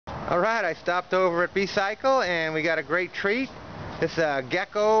Alright, I stopped over at beCYCLE and we got a great treat. This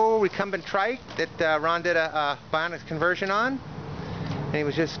Gekko Recumbent Trike that Ron did a BionX conversion on. And he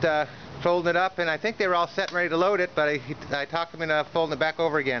was just folding it up, and I think they were all set and ready to load it, but I talked him into folding it back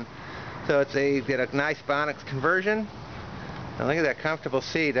over again. So he did a nice BionX conversion. Now look at that comfortable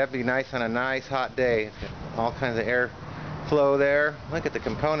seat. That'd be nice on a nice hot day. It's got all kinds of air flow there. Look at the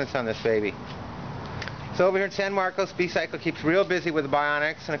components on this baby. So over here in San Marcos, beCYCLE keeps real busy with the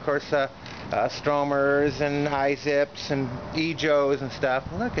BionX, and of course stromers and iZips and eJoes and stuff.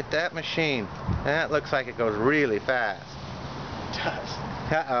 Look at that machine. That looks like it goes really fast. It does.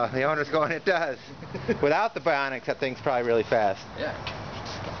 Uh-oh, the owner's going, it does. Without the BionX, that thing's probably really fast. Yeah.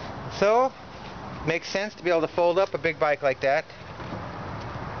 So, makes sense to be able to fold up a big bike like that.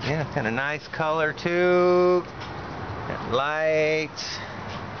 Yeah, kind of nice color too. Got lights.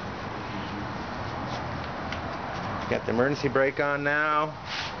 Got the emergency brake on now.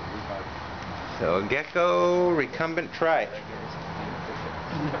 So Gekko Recumbent Trike.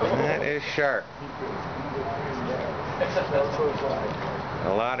 That is sharp.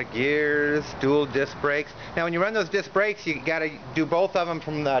 A lot of gears, dual disc brakes. Now when you run those disc brakes, you got to do both of them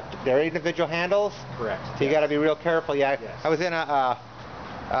from their individual handles. Correct. So you got to be real careful. Yeah, yes. I was in a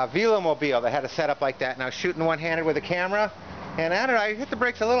velomobile that had a setup like that, and I was shooting one-handed with a camera. And I don't know, I hit the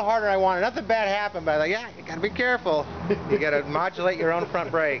brakes a little harder than I wanted. Nothing bad happened, but I was like, yeah, you gotta be careful. You gotta modulate your own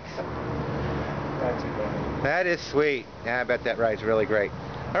front brakes. That is sweet. Yeah, I bet that ride's really great.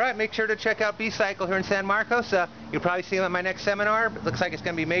 Alright, make sure to check out beCYCLE here in San Marcos. You'll probably see them at my next seminar. It looks like it's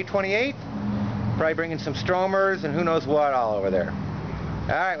gonna be May 28th. Probably bringing some stromers and who knows what all over there.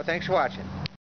 Alright, well thanks for watching.